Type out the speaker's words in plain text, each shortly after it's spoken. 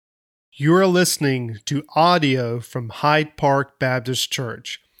You are listening to audio from Hyde Park Baptist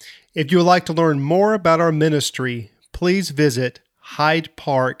Church. If you would like to learn more about our ministry, please visit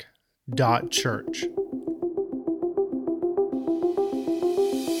hydepark.church.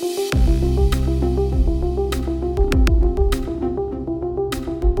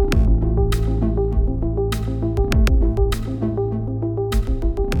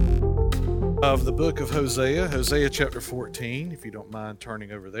 Of the book of Hosea chapter 14, if you don't mind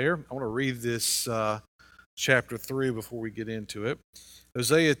turning over there. I want to read this chapter 3 before we get into it.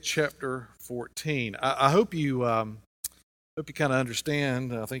 Hosea chapter 14. I hope you kind of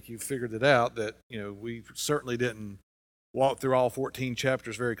understand. I think you figured it out that we certainly didn't walk through all 14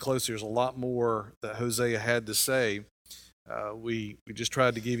 chapters very closely. There's a lot more that Hosea had to say. We just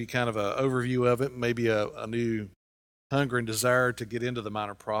tried to give you kind of an overview of it, maybe a new hunger and desire to get into the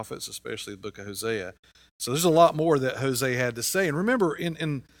minor prophets, especially the book of Hosea. So there's a lot more that Hosea had to say. And remember,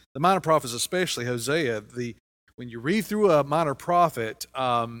 in the minor prophets, especially Hosea, when you read through a minor prophet,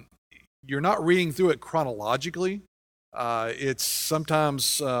 you're not reading through it chronologically. It's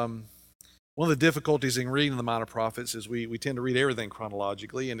sometimes one of the difficulties in reading the minor prophets is we tend to read everything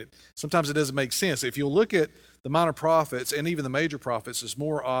chronologically, and sometimes it doesn't make sense. If you look at the minor prophets and even the major prophets, it's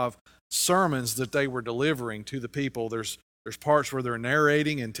more of sermons that they were delivering to the people. There's parts where they're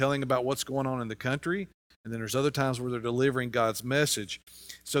narrating and telling about what's going on in the country, and then there's other times where they're delivering God's message.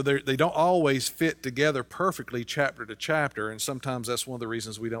 So they don't always fit together perfectly chapter to chapter, and sometimes that's one of the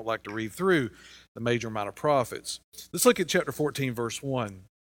reasons we don't like to read through the major and minor prophets. Let's look at chapter 14, verse 1.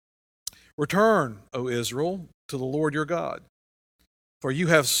 Return, O Israel, to the Lord your God, for you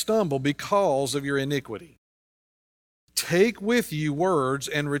have stumbled because of your iniquity. Take with you words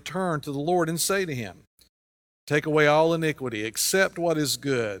and return to the Lord and say to him, take away all iniquity, accept what is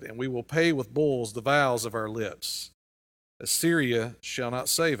good, and we will pay with bulls the vows of our lips. Assyria shall not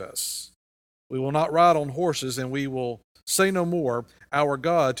save us. We will not ride on horses, and we will say no more, our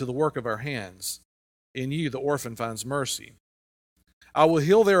God to the work of our hands. In you the orphan finds mercy. I will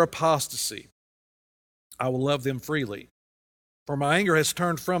heal their apostasy. I will love them freely. For my anger has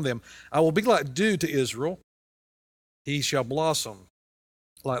turned from them. I will be like dew to Israel. He shall blossom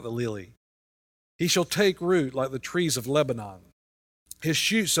like the lily. He shall take root like the trees of Lebanon. His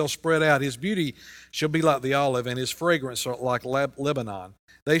shoots shall spread out. His beauty shall be like the olive, and his fragrance like Lebanon.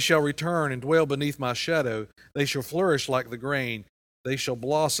 They shall return and dwell beneath my shadow. They shall flourish like the grain. They shall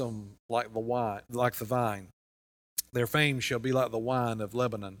blossom like the vine. Their fame shall be like the wine of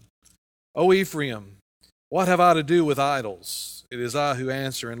Lebanon. O Ephraim, what have I to do with idols? It is I who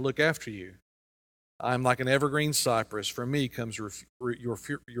answer and look after you. I am like an evergreen cypress. From me comes your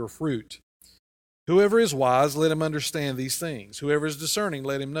fruit. Whoever is wise, let him understand these things. Whoever is discerning,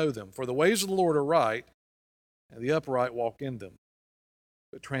 let him know them. For the ways of the Lord are right, and the upright walk in them.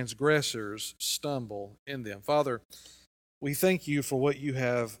 But transgressors stumble in them. Father, we thank you for what you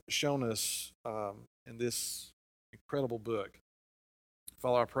have shown us in this incredible book.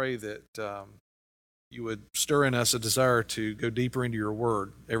 Father, I pray that you would stir in us a desire to go deeper into your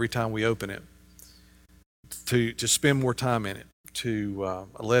word every time we open it. To spend more time in it, to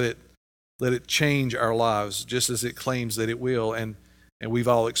let it change our lives just as it claims that it will, and we've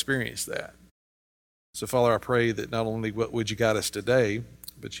all experienced that. So, Father, I pray that not only would you guide us today,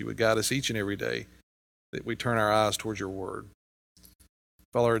 but you would guide us each and every day, that we turn our eyes towards your word.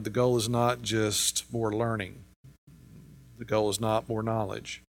 Father, the goal is not just more learning. The goal is not more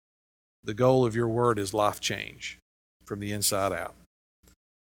knowledge. The goal of your word is life change from the inside out.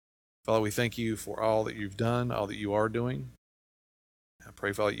 Father, we thank you for all that you've done, all that you are doing. I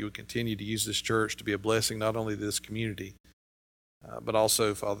pray, Father, you would continue to use this church to be a blessing not only to this community, but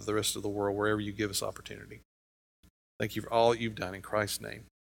also, Father, the rest of the world, wherever you give us opportunity. Thank you for all that you've done in Christ's name.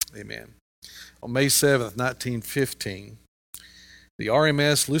 Amen. On May 7th, 1915, the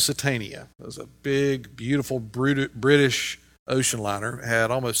RMS Lusitania, it was a big, beautiful British ocean liner,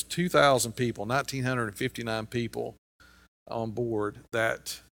 had almost 2,000 people, 1,959 people on board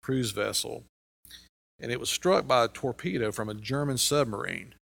that cruise vessel, and it was struck by a torpedo from a German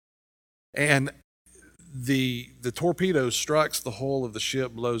submarine. And the torpedo strikes the hull of the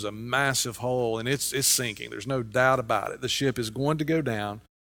ship, blows a massive hole, and it's sinking. There's no doubt about it. The ship is going to go down.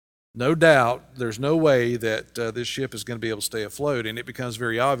 No doubt. There's no way that this ship is going to be able to stay afloat, and it becomes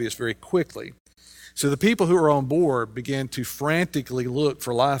very obvious very quickly. So the people who were on board began to frantically look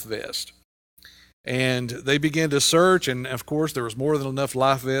for life vests. And they began to search, and of course there was more than enough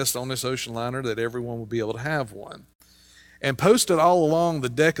life vests on this ocean liner that everyone would be able to have one. And posted all along the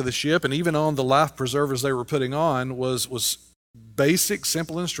deck of the ship, and even on the life preservers they were putting on, was basic,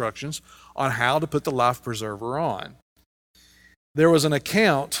 simple instructions on how to put the life preserver on. There was an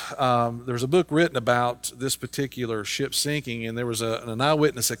account, there was a book written about this particular ship sinking, and there was an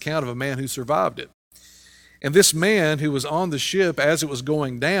eyewitness account of a man who survived it. And this man who was on the ship as it was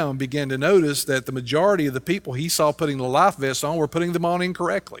going down began to notice that the majority of the people he saw putting the life vests on were putting them on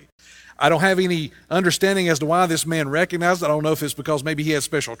incorrectly. I don't have any understanding as to why this man recognized it. I don't know if it's because maybe he had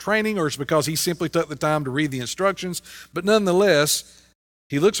special training or it's because he simply took the time to read the instructions. But nonetheless,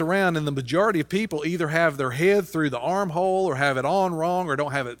 he looks around and the majority of people either have their head through the armhole or have it on wrong or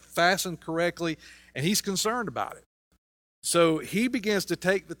don't have it fastened correctly, and he's concerned about it. So he begins to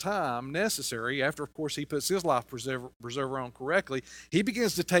take the time necessary, after, of course, he puts his life preserver on correctly, he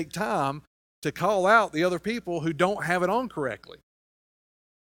begins to take time to call out the other people who don't have it on correctly.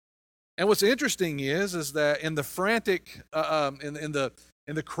 And what's interesting is that in the frantic, in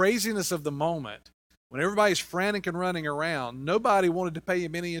the craziness of the moment, when everybody's frantic and running around, nobody wanted to pay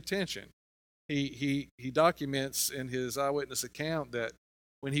him any attention. He documents in his eyewitness account that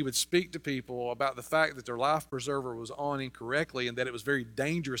when he would speak to people about the fact that their life preserver was on incorrectly and that it was very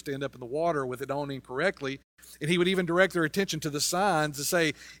dangerous to end up in the water with it on incorrectly, and he would even direct their attention to the signs to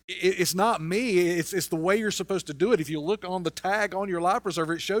say, it's not me, it's the way you're supposed to do it. If you look on the tag on your life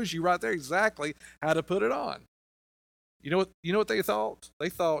preserver, it shows you right there exactly how to put it on. You know what they thought? They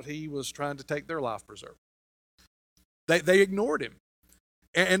thought he was trying to take their life preserver. They ignored him.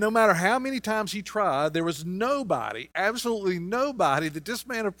 And no matter how many times he tried, there was nobody, absolutely nobody that this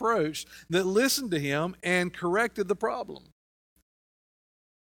man approached that listened to him and corrected the problem.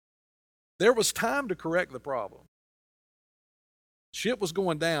 There was time to correct the problem. Ship was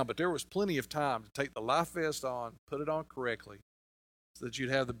going down, but there was plenty of time to take the life vest on, put it on correctly, so that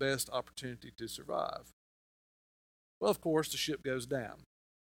you'd have the best opportunity to survive. Well, of course, the ship goes down.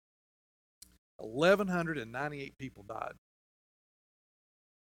 1,198 people died.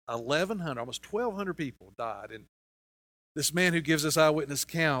 1,100, almost 1,200 people died. And this man who gives this eyewitness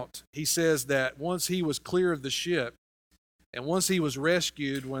account, he says that once he was clear of the ship and once he was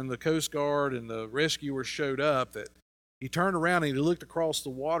rescued, when the Coast Guard and the rescuers showed up, that he turned around and he looked across the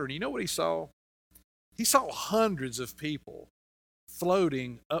water, and you know what he saw? He saw hundreds of people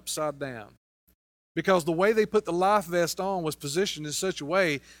floating upside down. Because the way they put the life vest on was positioned in such a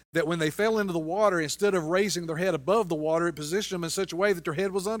way that when they fell into the water, instead of raising their head above the water, it positioned them in such a way that their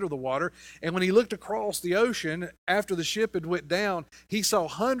head was under the water. And when he looked across the ocean after the ship had went down, he saw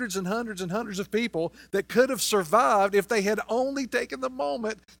hundreds and hundreds and hundreds of people that could have survived if they had only taken the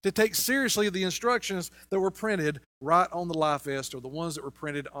moment to take seriously the instructions that were printed right on the life vest, or the ones that were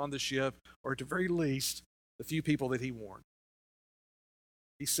printed on the ship, or at the very least, the few people that he warned.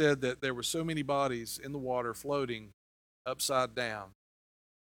 He said that there were so many bodies in the water floating upside down.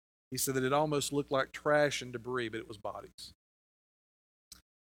 He said that it almost looked like trash and debris, but it was bodies.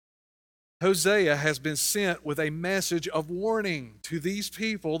 Hosea has been sent with a message of warning to these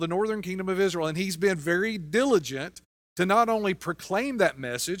people, the northern kingdom of Israel, and he's been very diligent to not only proclaim that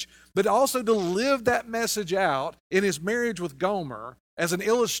message, but also to live that message out in his marriage with Gomer as an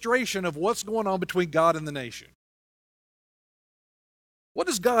illustration of what's going on between God and the nation. What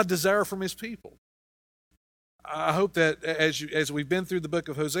does God desire from his people? I hope that as we've been through the book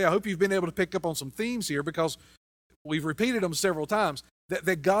of Hosea, I hope you've been able to pick up on some themes here, because we've repeated them several times,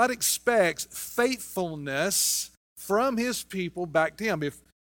 that God expects faithfulness from his people back to him.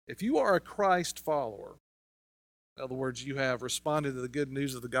 If you are a Christ follower, in other words, you have responded to the good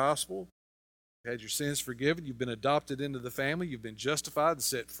news of the gospel, you had your sins forgiven, you've been adopted into the family, you've been justified and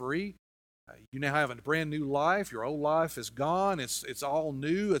set free, you now have a brand new life. Your old life is gone. It's all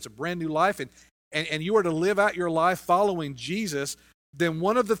new. It's a brand new life. And you are to live out your life following Jesus. Then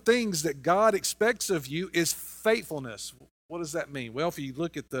one of the things that God expects of you is faithfulness. What does that mean? Well, if you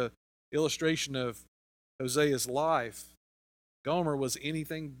look at the illustration of Hosea's life, Gomer was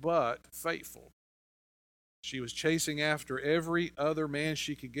anything but faithful. She was chasing after every other man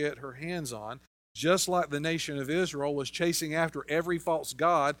she could get her hands on, just like the nation of Israel was chasing after every false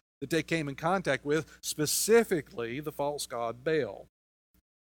god that they came in contact with, specifically the false god Baal.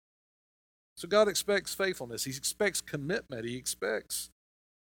 So God expects faithfulness. He expects commitment. He expects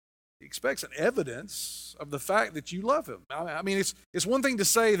an evidence of the fact that you love him. I mean, it's one thing to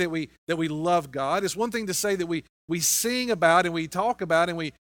say that we love God. It's one thing to say that we sing about and we talk about and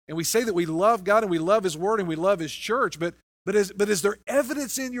we say that we love God and we love his word and we love his church, but is there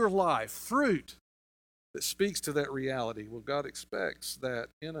evidence in your life, fruit, that speaks to that reality? Well, God expects that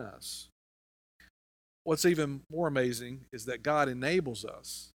in us. What's even more amazing is that God enables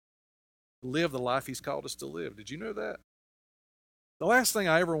us to live the life he's called us to live. Did you know that? The last thing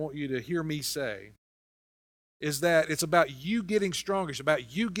I ever want you to hear me say is that it's about you getting stronger. It's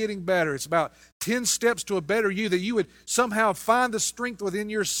about you getting better. It's about 10 steps to a better you, that you would somehow find the strength within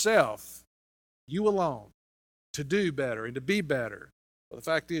yourself, you alone, to do better and to be better. Well, the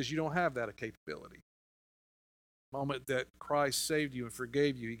fact is, you don't have that capability. The moment that Christ saved you and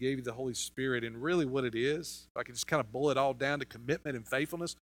forgave you, He gave you the Holy Spirit. And really what it is, if I can just kind of boil it all down to commitment and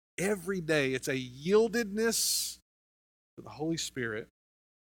faithfulness, every day it's a yieldedness to the Holy Spirit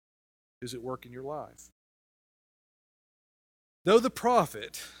is at work in your life. Though the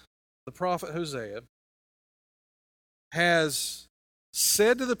prophet Hosea, has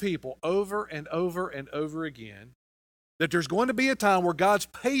said to the people over and over and over again that there's going to be a time where God's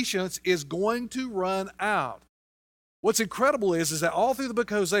patience is going to run out. What's incredible is that all through the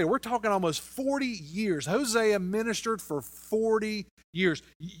book of Hosea, we're talking almost 40 years. Hosea ministered for 40 years.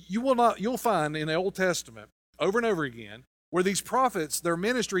 You'll find in the Old Testament over and over again where these prophets, their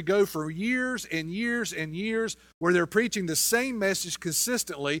ministry go for years and years and years, where they're preaching the same message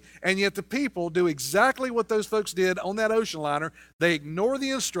consistently, and yet the people do exactly what those folks did on that ocean liner. They ignore the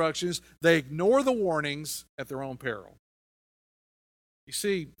instructions, they ignore the warnings at their own peril. You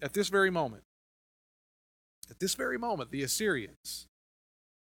see, at this very moment, the Assyrians,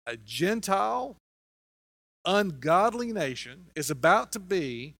 a Gentile, ungodly nation, is about to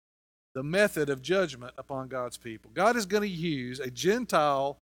be the method of judgment upon God's people. God is going to use a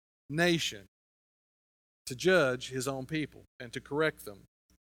Gentile nation to judge His own people and to correct them.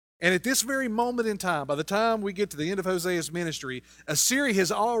 And at this very moment in time, by the time we get to the end of Hosea's ministry, Assyria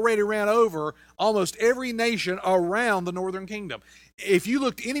has already ran over almost every nation around the northern kingdom. If you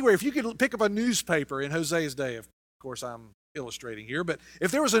looked anywhere, if you could pick up a newspaper in Hosea's day, of course I'm illustrating here, but if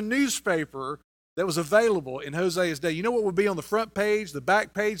there was a newspaper that was available in Hosea's day, you know what would be on the front page, the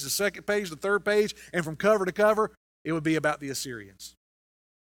back page, the second page, the third page, and from cover to cover? It would be about the Assyrians.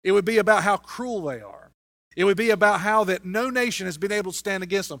 It would be about how cruel they are. It would be about how that no nation has been able to stand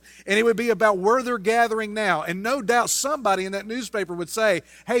against them. And it would be about where they're gathering now. And no doubt somebody in that newspaper would say,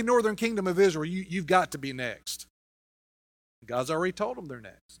 hey, Northern Kingdom of Israel, you've got to be next. God's already told them they're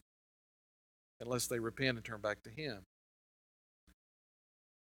next, unless they repent and turn back to Him.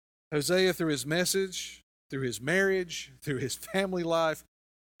 Hosea, through his message, through his marriage, through his family life,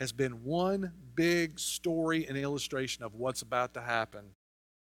 has been one big story and illustration of what's about to happen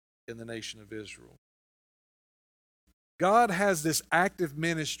in the nation of Israel. God has this active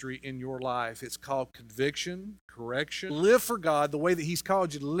ministry in your life. It's called conviction, correction. Live for God the way that He's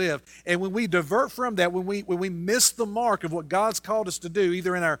called you to live. And when we divert from that, when we miss the mark of what God's called us to do,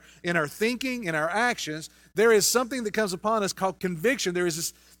 either in our thinking, in our actions, there is something that comes upon us called conviction.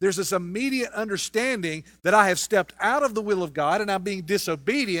 There's this immediate understanding that I have stepped out of the will of God and I'm being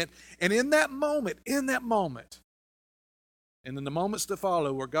disobedient. And in that moment, and in the moments that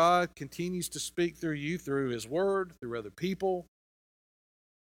follow, where God continues to speak through you, through His Word, through other people,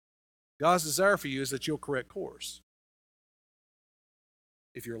 God's desire for you is that you'll correct course.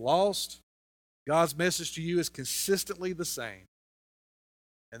 If you're lost, God's message to you is consistently the same.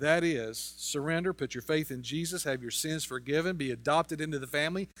 And that is, surrender, put your faith in Jesus, have your sins forgiven, be adopted into the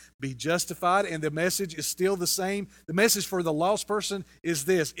family, be justified, and the message is still the same. The message for the lost person is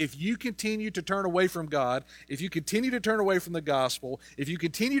this: if you continue to turn away from God, if you continue to turn away from the gospel, if you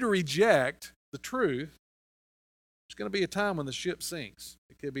continue to reject the truth, there's going to be a time when the ship sinks.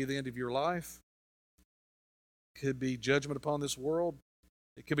 It could be the end of your life. It could be judgment upon this world.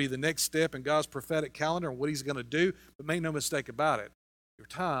 It could be the next step in God's prophetic calendar and what He's going to do, but make no mistake about it. Your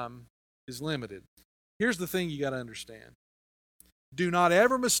time is limited. Here's the thing you got to understand. Do not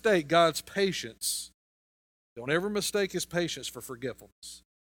ever mistake God's patience. Don't ever mistake His patience for forgetfulness.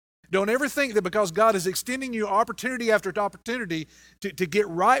 Don't ever think that because God is extending you opportunity after opportunity to get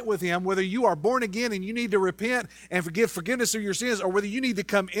right with Him, whether you are born again and you need to repent and forgiveness of your sins, or whether you need to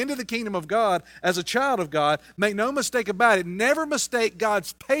come into the kingdom of God as a child of God, make no mistake about it. Never mistake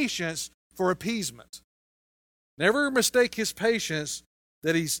God's patience for appeasement. Never mistake His patience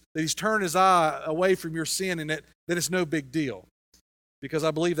that he's turned His eye away from your sin and that it's no big deal. Because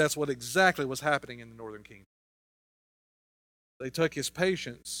I believe that's what exactly was happening in the northern kingdom. They took His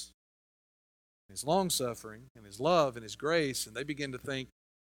patience, His long-suffering, and His love, and His grace, and they began to think,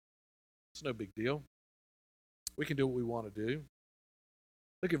 it's no big deal. We can do what we want to do.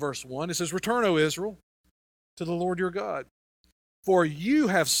 Look at verse 1. It says, Return, O Israel, to the Lord your God, for you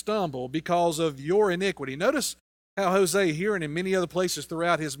have stumbled because of your iniquity. Notice how Hosea here and in many other places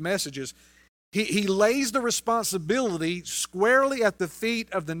throughout his messages, he lays the responsibility squarely at the feet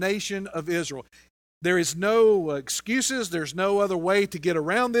of the nation of Israel. There is no excuses. There's no other way to get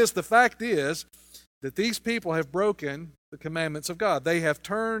around this. The fact is that these people have broken the commandments of God. They have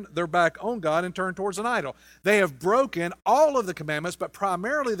turned their back on God and turned towards an idol. They have broken all of the commandments, but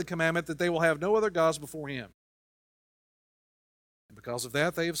primarily the commandment that they will have no other gods before Him. And because of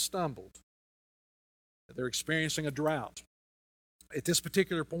that, they have stumbled. They're experiencing a drought. At this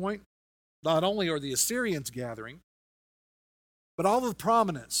particular point, not only are the Assyrians gathering, but all the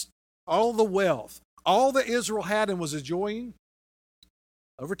prominence, all the wealth, all that Israel had and was enjoying,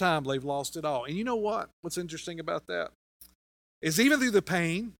 over time they've lost it all. And you know what? What's interesting about that is even through the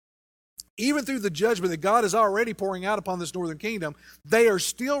pain, even through the judgment that God is already pouring out upon this northern kingdom, they are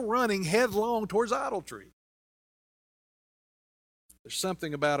still running headlong towards idolatry. There's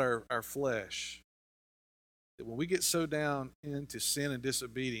something about our flesh that when we get so down into sin and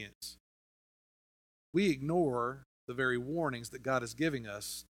disobedience, we ignore the very warnings that God is giving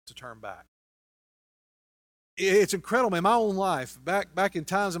us to turn back. It's incredible. In my own life, back in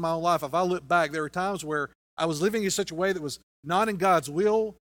times in my own life, if I look back, there were times where I was living in such a way that was not in God's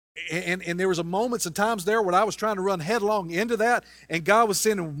will, and there was moments and times there where I was trying to run headlong into that, and God was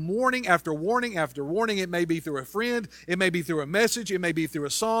sending warning after warning after warning. It may be through a friend, it may be through a message, it may be through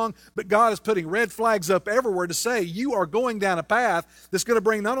a song, but God is putting red flags up everywhere to say you are going down a path that's going to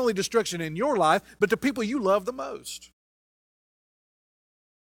bring not only destruction in your life, but to people you love the most.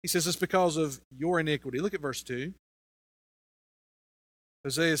 He says it's because of your iniquity. Look at verse 2.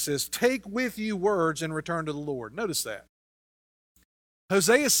 Hosea says, take with you words and return to the Lord. Notice that.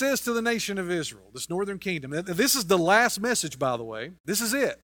 Hosea says to the nation of Israel, this northern kingdom, this is the last message, by the way. This is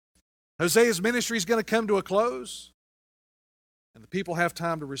it. Hosea's ministry is going to come to a close, and the people have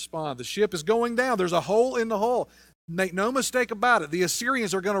time to respond. The ship is going down. There's a hole in the hull. Make no mistake about it. The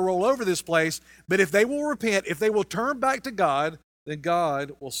Assyrians are going to roll over this place, but if they will repent, if they will turn back to God, then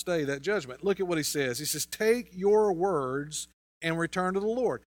God will stay that judgment. Look at what he says. He says, take your words and return to the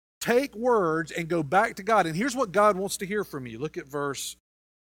Lord. Take words and go back to God. And here's what God wants to hear from you. Look at verse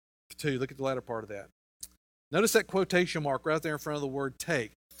 2. Look at the latter part of that. Notice that quotation mark right there in front of the word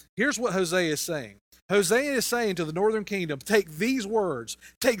take. Here's what Hosea is saying. Hosea is saying to the northern kingdom, take these words,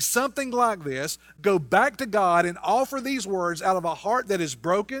 take something like this, go back to God and offer these words out of a heart that is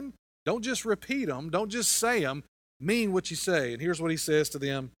broken. Don't just repeat them. Don't just say them. Mean what you say. And here's what he says to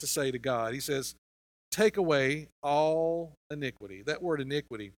them to say to God. He says, take away all iniquity. That word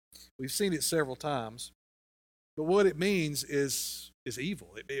iniquity, we've seen it several times, but what it means is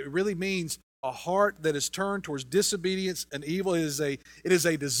evil. It really means a heart that is turned towards disobedience and evil. It is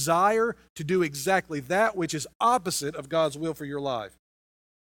a desire to do exactly that which is opposite of God's will for your life.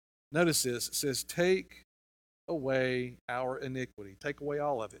 Notice this. It says, take away our iniquity. Take away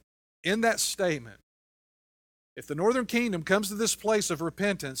all of it. In that statement, if the northern kingdom comes to this place of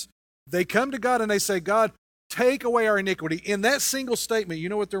repentance, they come to God and they say, God, take away our iniquity. In that single statement, you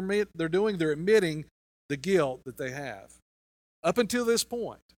know what they're doing? They're admitting the guilt that they have. Up until this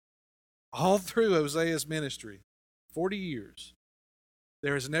point, all through Hosea's ministry, 40 years,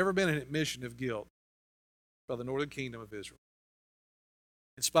 there has never been an admission of guilt by the northern kingdom of Israel.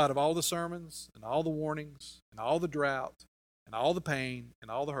 In spite of all the sermons and all the warnings and all the drought and all the pain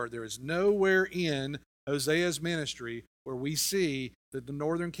and all the hurt, there is nowhere in Hosea's ministry where we see that the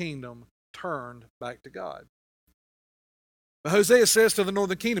northern kingdom turned back to God. But Hosea says to the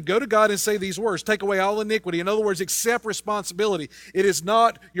northern kingdom, go to God and say these words, take away all iniquity. In other words, accept responsibility. It is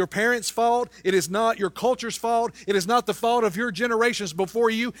not your parents' fault. It is not your culture's fault. It is not the fault of your generations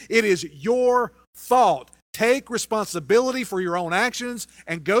before you. It is your fault. Take responsibility for your own actions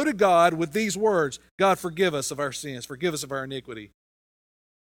and go to God with these words, God, forgive us of our sins. Forgive us of our iniquity.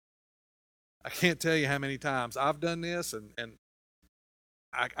 I can't tell you how many times I've done this, and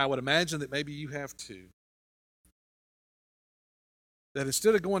I would imagine that maybe you have too. That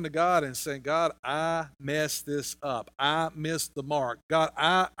instead of going to God and saying, God, I messed this up. I missed the mark. God,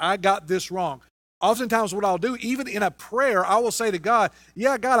 I got this wrong. Oftentimes what I'll do, even in a prayer, I will say to God,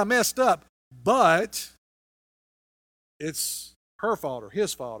 yeah, God, I messed up, but it's her fault or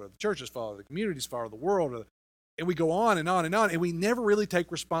his fault or the church's fault or the community's fault or the world. And we go on and on and on, and we never really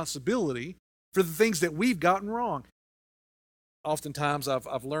take responsibility for the things that we've gotten wrong. Oftentimes,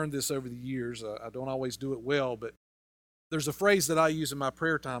 I've learned this over the years. I don't always do it well, but there's a phrase that I use in my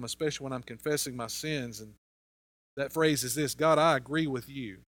prayer time, especially when I'm confessing my sins, and that phrase is this: God, I agree with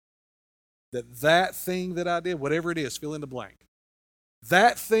you that thing that I did, whatever it is, fill in the blank.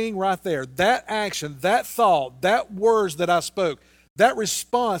 That thing right there, that action, that thought, that words that I spoke, that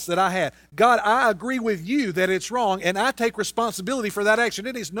response that I had, God, I agree with you that it's wrong, and I take responsibility for that action.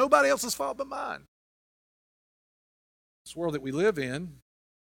 It is nobody else's fault but mine. This world that we live in,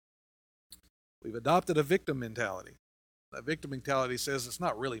 we've adopted a victim mentality. That victim mentality says it's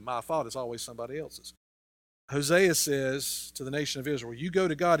not really my fault, it's always somebody else's. Hosea says to the nation of Israel, you go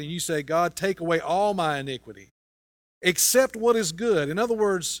to God and you say, God, take away all my iniquity, except what is good. In other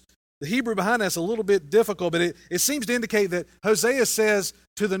words, the Hebrew behind that's a little bit difficult, but it seems to indicate that Hosea says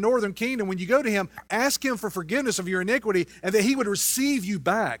to the northern kingdom, when you go to him, ask him for forgiveness of your iniquity and that he would receive you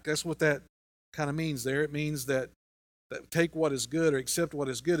back. That's what that kind of means there. It means that take what is good or accept what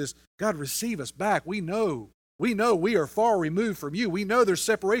is good is, God, receive us back. We know we are far removed from you. We know there's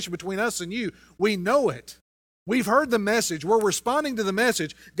separation between us and you. We know it. We've heard the message. We're responding to the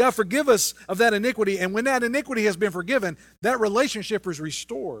message. God, forgive us of that iniquity. And when that iniquity has been forgiven, that relationship is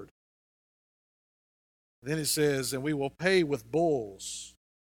restored. Then it says, and we will pay with bulls.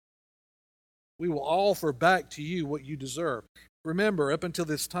 We will offer back to you what you deserve. Remember, up until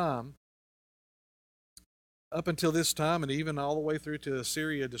this time, and even all the way through to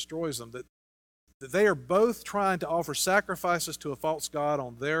Assyria destroys them, that they are both trying to offer sacrifices to a false god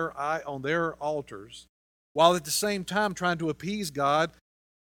on their altars, while at the same time trying to appease God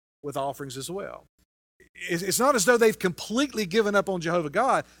with offerings as well. It's not as though they've completely given up on Jehovah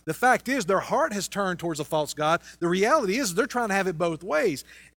God. The fact is their heart has turned towards a false god. The reality is they're trying to have it both ways.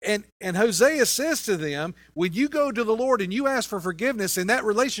 And Hosea says to them, when you go to the Lord and you ask for forgiveness and that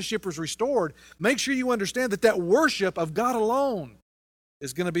relationship is restored, make sure you understand that worship of God alone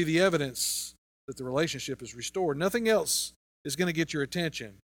is going to be the evidence that the relationship is restored. Nothing else is going to get your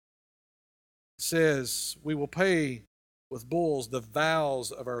attention. It says, we will pay with bulls the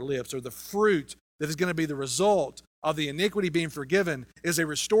vows of our lips, or the fruit that is going to be the result of the iniquity being forgiven is a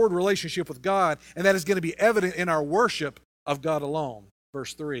restored relationship with God, and that is going to be evident in our worship of God alone.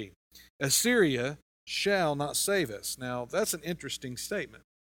 Verse 3, Assyria shall not save us. Now, that's an interesting statement.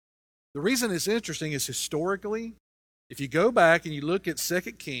 The reason it's interesting is historically, if you go back and you look at 2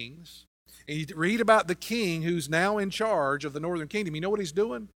 Kings, and you read about the king who's now in charge of the northern kingdom, you know what he's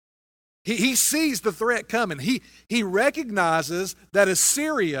doing? He sees the threat coming. He recognizes that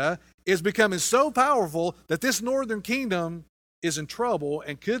Assyria is becoming so powerful that this northern kingdom is in trouble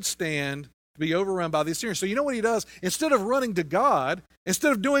and could stand to be overrun by the Assyrians. So you know what he does? Instead of running to God,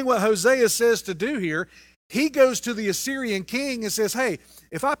 instead of doing what Hosea says to do here, he goes to the Assyrian king and says, hey,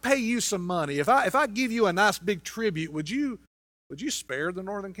 if I pay you some money, if I give you a nice big tribute, would you spare the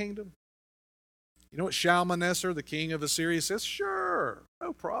northern kingdom? You know what Shalmaneser, the king of Assyria, says? Sure,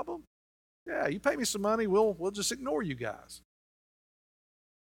 no problem. Yeah, you pay me some money, we'll just ignore you guys.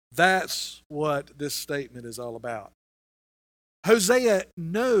 That's what this statement is all about. Hosea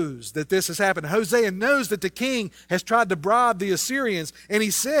knows that this has happened. Hosea knows that the king has tried to bribe the Assyrians, and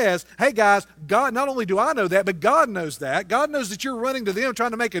he says, hey guys, God, not only do I know that, but God knows that. God knows that you're running to them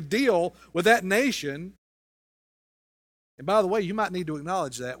trying to make a deal with that nation. And by the way, you might need to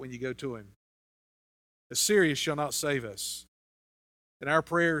acknowledge that when you go to him. Assyria shall not save us. In our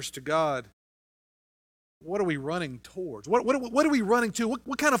prayers to God, what are we running towards? What are we running to?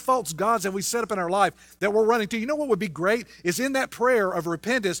 What kind of false gods have we set up in our life that we're running to? You know what would be great is in that prayer of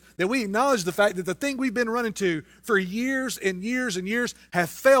repentance that we acknowledge the fact that the thing we've been running to for years and years and years have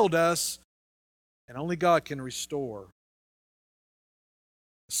failed us, and only God can restore.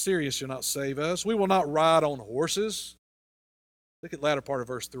 Assyria shall not save us. We will not ride on horses. Look at the latter part of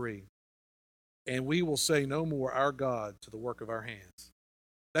verse 3. And we will say no more our God to the work of our hands.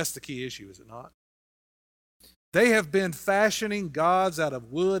 That's the key issue, is it not? They have been fashioning gods out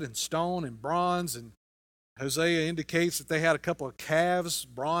of wood and stone and bronze, and Hosea indicates that they had a couple of calves,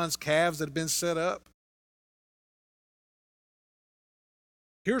 bronze calves that had been set up.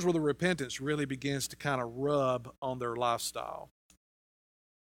 Here's where the repentance really begins to kind of rub on their lifestyle.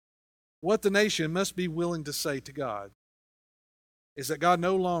 What the nation must be willing to say to God is that God,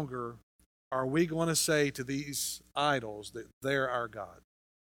 no longer are we going to say to these idols that they're our God.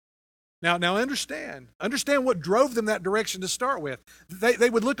 Now understand what drove them that direction to start with. They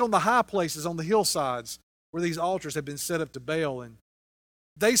would look on the high places, on the hillsides, where these altars had been set up to Baal, and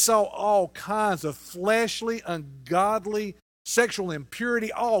they saw all kinds of fleshly, ungodly, sexual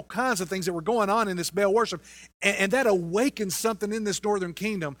impurity, all kinds of things that were going on in this Baal worship. And that awakened something in this northern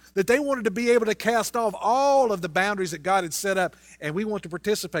kingdom that they wanted to be able to cast off all of the boundaries that God had set up. And we want to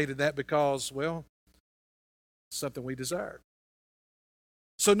participate in that because, well, it's something we desire.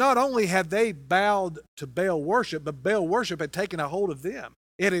 So not only had they bowed to Baal worship, but Baal worship had taken a hold of them.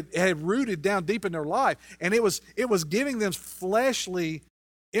 It had rooted down deep in their life. And it was giving them fleshly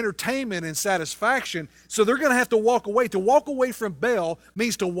entertainment and satisfaction. So they're going to have to walk away. To walk away from Baal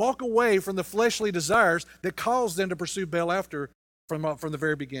means to walk away from the fleshly desires that caused them to pursue Baal from the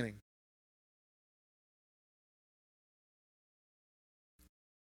very beginning.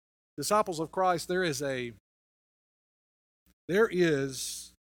 Disciples of Christ, there is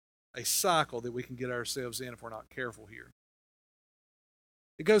a cycle that we can get ourselves in if we're not careful here.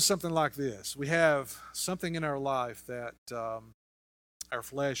 It goes something like this. We have something in our life that our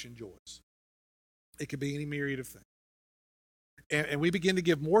flesh enjoys. It could be any myriad of things. And we begin to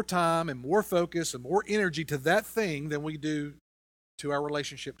give more time and more focus and more energy to that thing than we do to our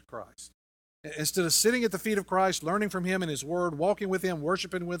relationship to Christ. Instead of sitting at the feet of Christ, learning from Him and His Word, walking with Him,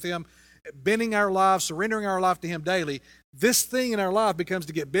 worshiping with Him, bending our lives, surrendering our life to Him daily, this thing in our life becomes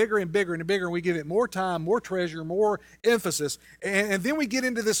to get bigger and bigger and bigger, and we give it more time, more treasure, more emphasis. And then we get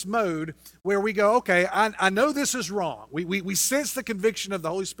into this mode where we go, okay, I know this is wrong. We sense the conviction of the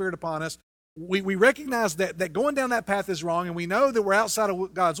Holy Spirit upon us. We recognize that going down that path is wrong, and we know that we're outside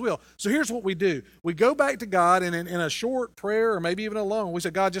of God's will. So here's what we do. We go back to God, and in a short prayer, or maybe even alone, we say,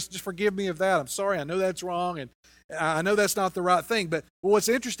 God, just forgive me of that. I'm sorry. I know that's wrong, and I know that's not the right thing. But what's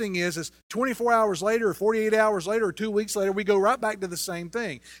interesting is 24 hours later, or 48 hours later, or 2 weeks later, we go right back to the same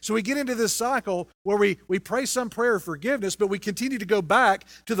thing. So we get into this cycle where we pray some prayer of forgiveness, but we continue to go back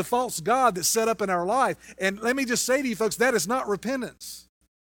to the false God that's set up in our life. And let me just say to you folks, that is not repentance.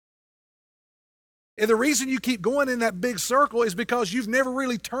 And the reason you keep going in that big circle is because you've never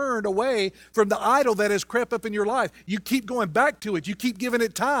really turned away from the idol that has crept up in your life. You keep going back to it. You keep giving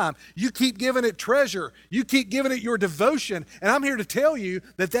it time. You keep giving it treasure. You keep giving it your devotion. And I'm here to tell you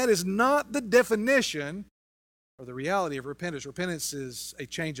that that is not the definition or the reality of repentance. Repentance is a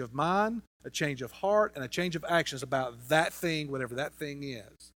change of mind, a change of heart, and a change of actions about that thing, whatever that thing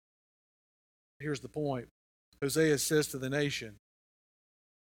is. Here's the point. Hosea says to the nation,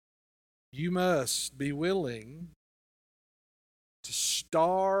 you must be willing to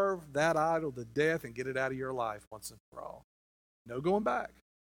starve that idol to death and get it out of your life once and for all. No going back.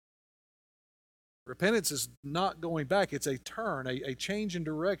 Repentance is not going back. It's a turn, a change in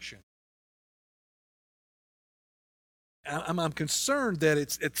direction. I'm concerned that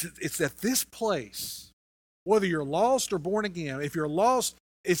it's at this place, whether you're lost or born again, if you're lost,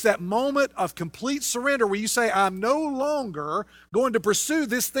 it's that moment of complete surrender where you say, I'm no longer going to pursue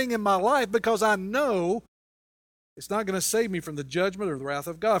this thing in my life because I know it's not going to save me from the judgment or the wrath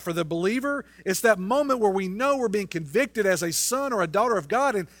of God. For the believer, it's that moment where we know we're being convicted as a son or a daughter of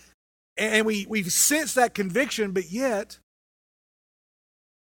God, and we sense that conviction, but yet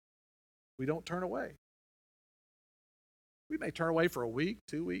we don't turn away. We may turn away for a week,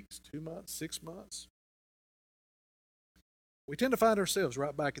 2 weeks, 2 months, 6 months. We tend to find ourselves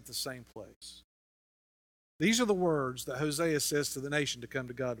right back at the same place. These are the words that Hosea says to the nation to come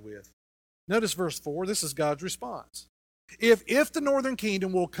to God with. Notice verse 4. This is God's response. If the northern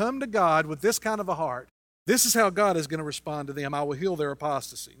kingdom will come to God with this kind of a heart, this is how God is going to respond to them. I will heal their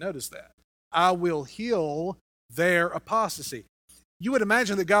apostasy. Notice that. I will heal their apostasy. You would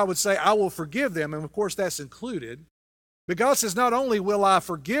imagine that God would say, I will forgive them, and of course that's included. But God says, not only will I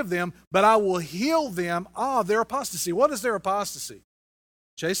forgive them, but I will heal them of their apostasy. What is their apostasy?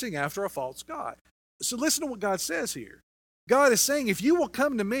 Chasing after a false God. So listen to what God says here. God is saying, if you will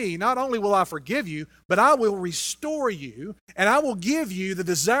come to me, not only will I forgive you, but I will restore you, and I will give you the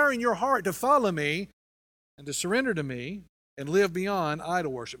desire in your heart to follow me and to surrender to me and live beyond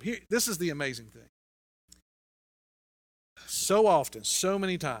idol worship. Here, this is the amazing thing. So often, so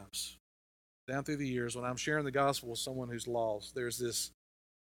many times, down through the years, when I'm sharing the gospel with someone who's lost, there's this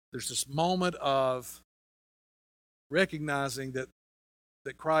moment of recognizing that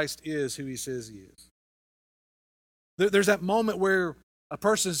Christ is who He says He is. There's that moment where a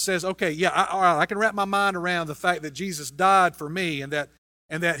person says, okay, yeah, all right, I can wrap my mind around the fact that Jesus died for me and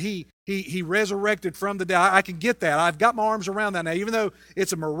that he resurrected from the dead. I can get that. I've got my arms around that now. Even though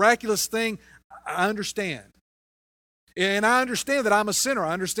it's a miraculous thing, I understand. And I understand that I'm a sinner.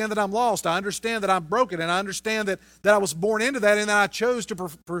 I understand that I'm lost. I understand that I'm broken. And I understand that I was born into that and that I chose to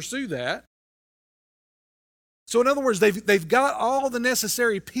pursue that. So in other words, they've got all the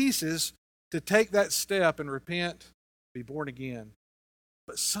necessary pieces to take that step and repent, be born again.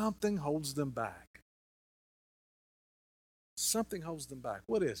 But something holds them back. Something holds them back.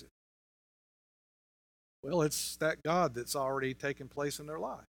 What is it? Well, it's that God that's already taken place in their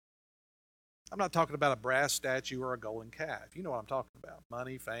life. I'm not talking about a brass statue or a golden calf. You know what I'm talking about.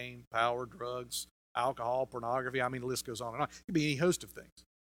 Money, fame, power, drugs, alcohol, pornography. I mean, the list goes on and on. It could be any host of things.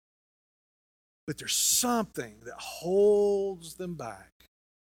 But there's something that holds them back.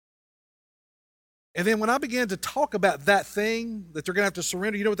 And then when I began to talk about that thing that they're going to have to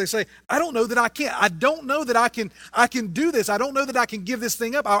surrender, you know what they say? I don't know that I can. I don't know that I can do this. I don't know that I can give this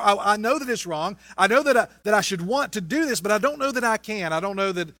thing up. I know that it's wrong. I know that I should want to do this, but I don't know that I can. I don't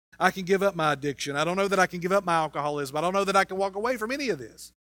know that I can give up my addiction. I don't know that I can give up my alcoholism. I don't know that I can walk away from any of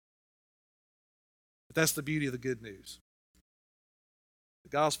this. But that's the beauty of the good news.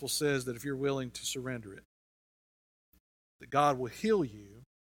 The gospel says that if you're willing to surrender it, that God will heal you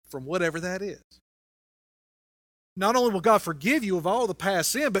from whatever that is. Not only will God forgive you of all the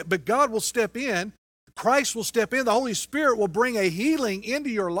past sin, but God will step in, Christ will step in, the Holy Spirit will bring a healing into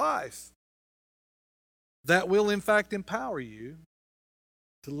your life that will in fact empower you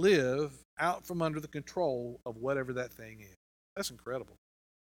to live out from under the control of whatever that thing is. That's incredible.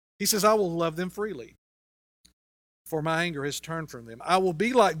 He says, I will love them freely, for my anger has turned from them. I will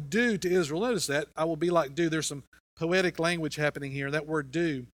be like dew to Israel. Notice that. I will be like dew. There's some poetic language happening here. That word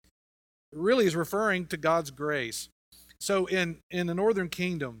dew really is referring to God's grace. So in the northern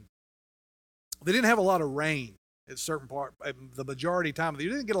kingdom, they didn't have a lot of rain at certain part. The majority of the time, they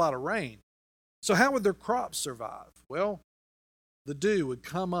didn't get a lot of rain. So how would their crops survive? Well, the dew would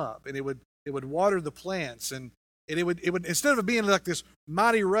come up and it would water the plants, and it would instead of it being like this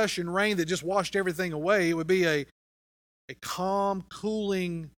mighty rushing rain that just washed everything away, it would be a calm,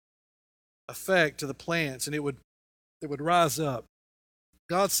 cooling effect to the plants, and it would rise up.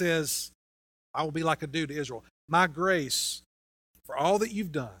 God says, I will be like a dew to Israel. My grace for all that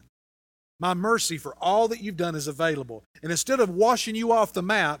you've done, my mercy for all that you've done is available. And instead of washing you off the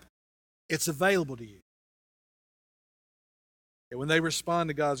map, it's available to you. And when they respond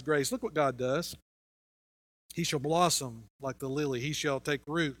to God's grace, look what God does. He shall blossom like the lily. He shall take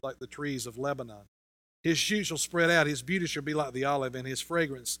root like the trees of Lebanon. His shoot shall spread out. His beauty shall be like the olive, and his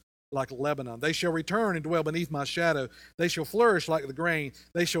fragrance like Lebanon. They shall return and dwell beneath my shadow. They shall flourish like the grain.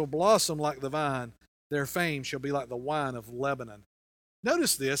 They shall blossom like the vine. Their fame shall be like the wine of Lebanon.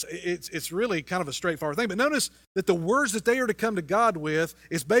 Notice this. It's really kind of a straightforward thing, but notice that the words that they are to come to God with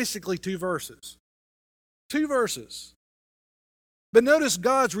is basically 2 verses. 2 verses. But notice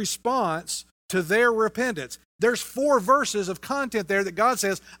God's response to their repentance. There's 4 verses of content there that God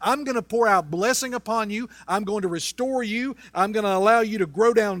says, I'm going to pour out blessing upon you. I'm going to restore you. I'm going to allow you to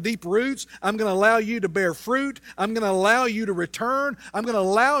grow down deep roots. I'm going to allow you to bear fruit. I'm going to allow you to return. I'm going to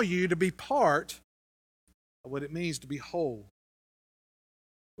allow you to be part of what it means to be whole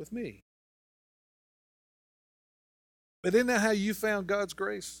with me. But isn't that how you found God's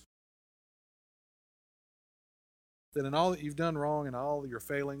grace? That in all that you've done wrong and all your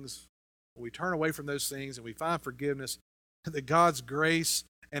failings, when we turn away from those things and we find forgiveness, that God's grace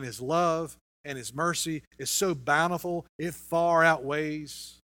and His love and His mercy is so bountiful, it far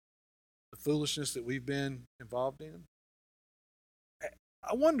outweighs the foolishness that we've been involved in.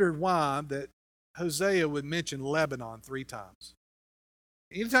 I wondered why that Hosea would mention Lebanon 3 times.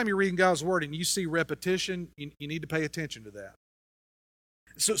 Anytime you're reading God's Word and you see repetition, you need to pay attention to that.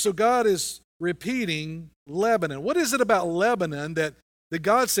 So God is repeating Lebanon. What is it about Lebanon that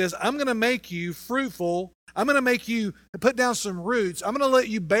God says, I'm going to make you fruitful. I'm going to make you put down some roots. I'm going to let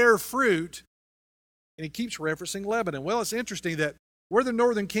you bear fruit. And He keeps referencing Lebanon. Well, it's interesting that where the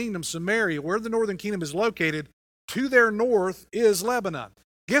northern kingdom, Samaria, where the northern kingdom is located, to their north is Lebanon.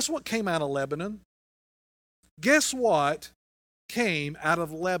 Guess what came out of Lebanon? Guess what came out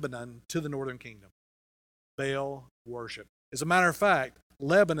of Lebanon to the northern kingdom? Baal worship. As a matter of fact,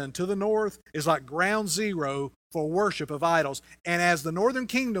 Lebanon to the north is like ground zero for worship of idols. And as the northern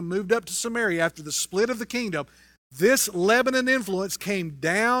kingdom moved up to Samaria after the split of the kingdom, this Lebanon influence came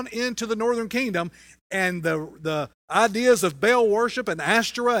down into the northern kingdom, and the ideas of Baal worship and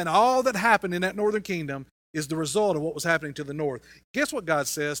Ashtoreth and all that happened in that northern kingdom is the result of what was happening to the north. Guess what God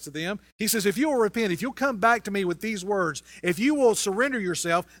says to them? He says, if you will repent, if you'll come back to me with these words, if you will surrender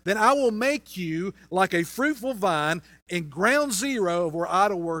yourself, then I will make you like a fruitful vine in ground zero of where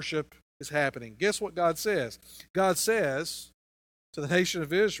idol worship is happening. Guess what God says? God says to the nation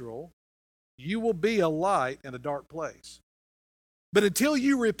of Israel, you will be a light in a dark place. But until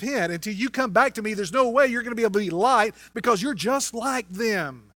you repent, until you come back to me, there's no way you're going to be able to be light, because you're just like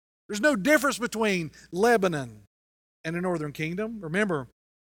them. There's no difference between Lebanon and the northern kingdom. Remember,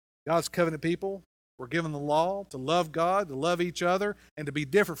 God's covenant people were given the law to love God, to love each other, and to be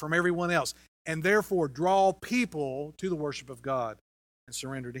different from everyone else, and therefore draw people to the worship of God and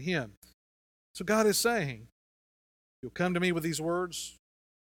surrender to Him. So God is saying, you'll come to me with these words,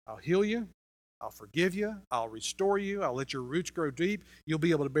 I'll heal you, I'll forgive you, I'll restore you, I'll let your roots grow deep, you'll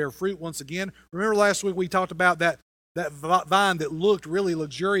be able to bear fruit once again. Remember last week we talked about that vine that looked really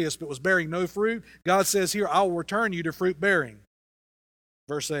luxurious but was bearing no fruit? God says here, I will return you to fruit bearing.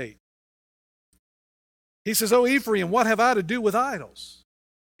 Verse 8. He says, O Ephraim, what have I to do with idols?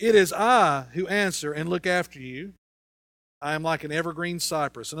 It is I who answer and look after you. I am like an evergreen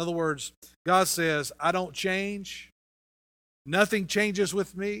cypress. In other words, God says, I don't change. Nothing changes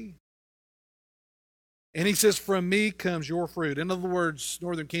with me. And He says, from me comes your fruit. In other words,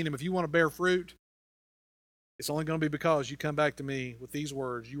 Northern Kingdom, if you want to bear fruit, It's only going to be because you come back to me with these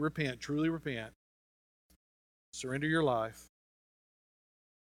words. You repent, truly repent, surrender your life,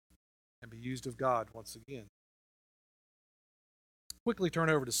 and be used of God once again. Quickly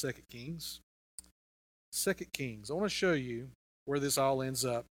turn over to 2 Kings. 2 Kings. I want to show you where this all ends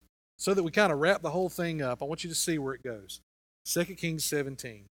up so that we kind of wrap the whole thing up. I want you to see where it goes. 2 Kings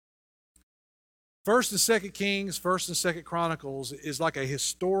 17. 1st and 2nd Kings, 1st and 2nd Chronicles is like a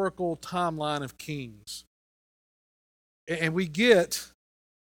historical timeline of kings. And we get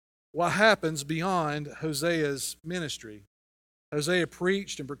what happens beyond Hosea's ministry. Hosea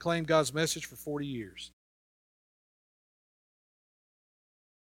preached and proclaimed God's message for 40 years.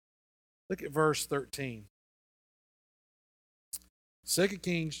 Look at verse 13. 2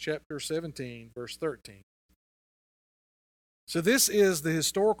 Kings chapter 17, verse 13. So this is the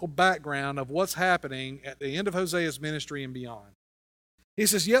historical background of what's happening at the end of Hosea's ministry and beyond. He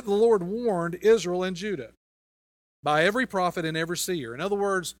says, "Yet the Lord warned Israel and Judah by every prophet and every seer." In other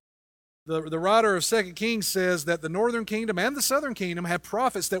words, the writer of 2 Kings says that the northern kingdom and the southern kingdom had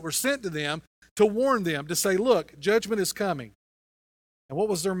prophets that were sent to them to warn them, to say, look, judgment is coming. And what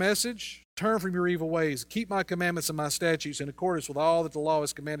was their message? Turn from your evil ways. Keep my commandments and my statutes in accordance with all that the law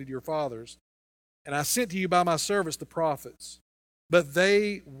has commanded your fathers. And I sent to you by my servants the prophets. But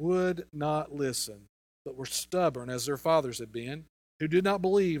they would not listen, but were stubborn as their fathers had been, who did not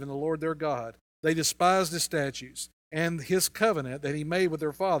believe in the Lord their God. They despised his statutes and his covenant that he made with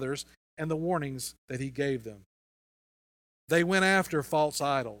their fathers and the warnings that he gave them. They went after false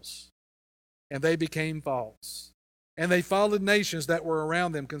idols, and they became false. And they followed nations that were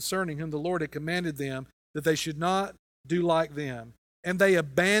around them, concerning whom the Lord had commanded them that they should not do like them. And they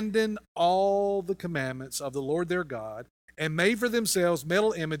abandoned all the commandments of the Lord their God, and made for themselves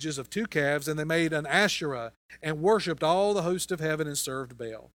metal images of 2 calves, and they made an Asherah, and worshipped all the host of heaven, and served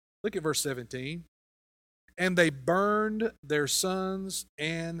Baal. Look at verse 17. And they burned their sons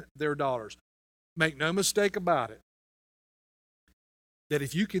and their daughters. Make no mistake about it, that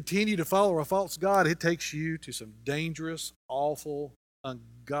if you continue to follow a false god, it takes you to some dangerous, awful,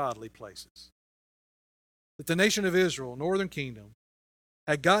 ungodly places. That the nation of Israel, northern kingdom,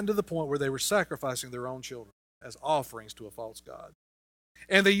 had gotten to the point where they were sacrificing their own children as offerings to a false god.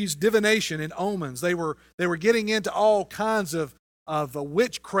 And they used divination and omens. They were getting into all kinds of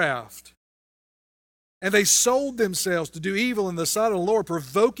witchcraft. And they sold themselves to do evil in the sight of the Lord,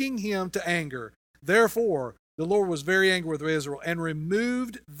 provoking him to anger. Therefore, the Lord was very angry with Israel and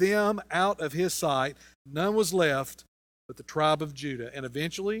removed them out of his sight. None was left but the tribe of Judah. And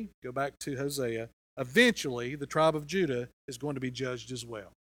eventually, go back to Hosea, eventually the tribe of Judah is going to be judged as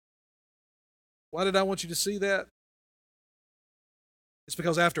well. Why did I want you to see that? It's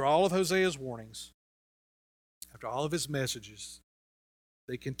because after all of Hosea's warnings, after all of his messages,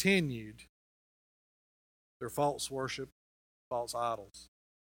 they continued their false worship, false idols.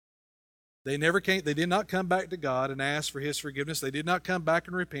 They did not come back to God and ask for his forgiveness. They did not come back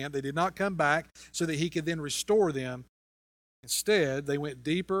and repent. They did not come back so that he could then restore them. Instead, they went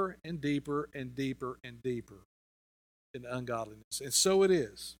deeper and deeper and deeper and deeper in ungodliness. And so it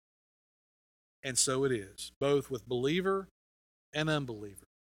is. And so it is, both with believer and unbeliever.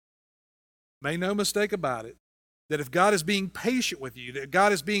 Make no mistake about it, that if God is being patient with you, that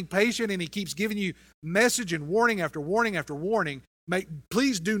God is being patient and he keeps giving you message and warning after warning after warning,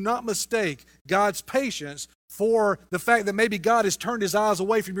 please do not mistake God's patience for the fact that maybe God has turned his eyes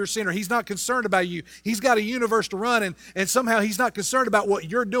away from your sin, or he's not concerned about you. He's got a universe to run, and somehow he's not concerned about what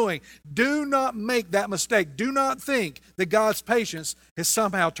you're doing. Do not make that mistake. Do not think that God's patience has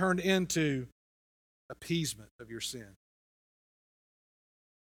somehow turned into appeasement of your sin.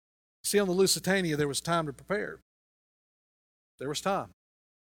 See, on the Lusitania, there was time to prepare. There was time.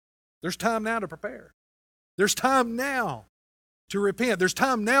 There's time now to prepare. There's time now to repent. There's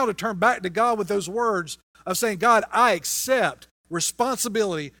time now to turn back to God with those words of saying, God, I accept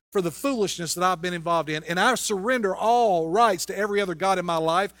responsibility for the foolishness that I've been involved in, and I surrender all rights to every other God in my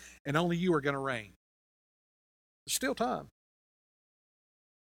life, and only you are going to reign. There's still time.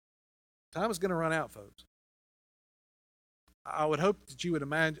 Time is going to run out, folks. I would hope that you would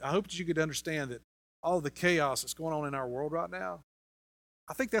imagine, I hope that you could understand that all the chaos that's going on in our world right now,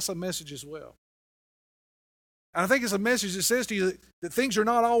 I think that's a message as well. And I think it's a message that says to you that things are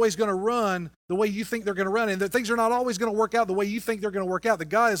not always going to run the way you think they're going to run, and that things are not always going to work out the way you think they're going to work out. That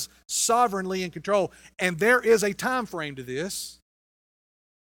God is sovereignly in control, and there is a time frame to this.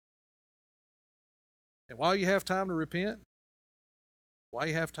 And while you have time to repent, while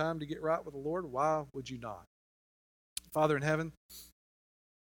you have time to get right with the Lord, why would you not? Father in heaven,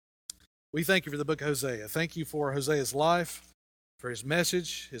 we thank you for the book of Hosea. Thank you for Hosea's life, for his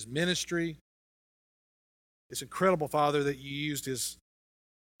message, his ministry. It's incredible, Father, that you used his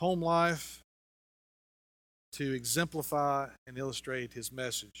home life to exemplify and illustrate his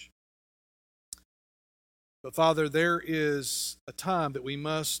message. But Father, there is a time that we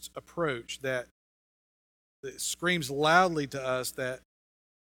must approach that screams loudly to us that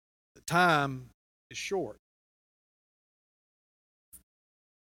the time is short.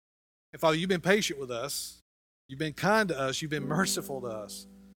 And Father, you've been patient with us. You've been kind to us. You've been merciful to us.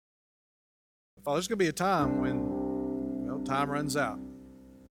 But Father, there's going to be a time when, well, time runs out.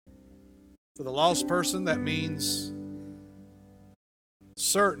 For the lost person, that means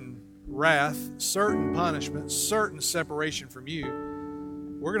certain wrath, certain punishment, certain separation from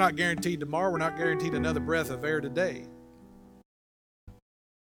you. We're not guaranteed tomorrow. We're not guaranteed another breath of air today.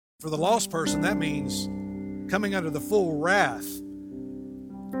 For the lost person, that means coming under the full wrath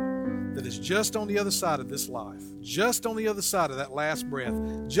that is just on the other side of this life, just on the other side of that last breath,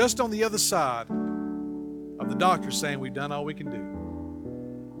 just on the other side of the doctor saying we've done all we can do.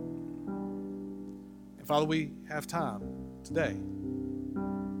 And Father, we have time today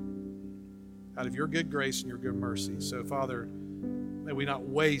out of your good grace and your good mercy. So Father, may we not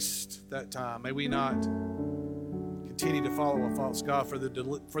waste that time. May we not continue to follow a false God. For the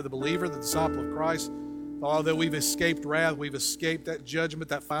believer, the disciple of Christ, although we've escaped wrath, we've escaped that judgment,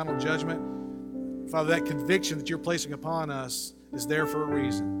 that final judgment, Father, that conviction that you're placing upon us is there for a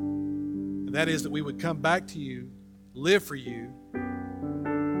reason. And that is that we would come back to you, live for you,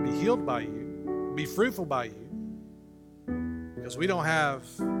 be healed by you, be fruitful by you, because we don't have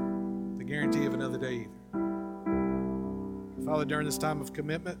the guarantee of another day either. Father, during this time of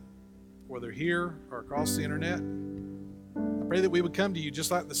commitment, whether here or across the internet, I pray that we would come to you just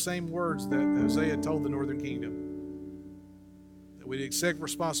like the same words that Hosea told the northern kingdom. That we'd accept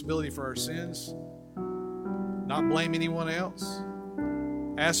responsibility for our sins, not blame anyone else,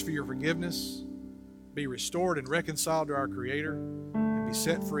 ask for your forgiveness, be restored and reconciled to our Creator, and be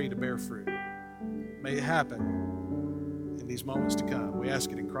set free to bear fruit. May it happen in these moments to come. We ask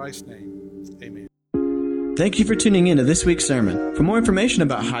it in Christ's name. Amen. Thank you for tuning in to this week's sermon. For more information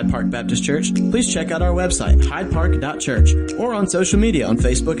about Hyde Park Baptist Church, please check out our website, hydepark.church, or on social media on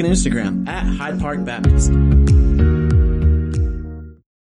Facebook and Instagram @Hyde Park Baptist.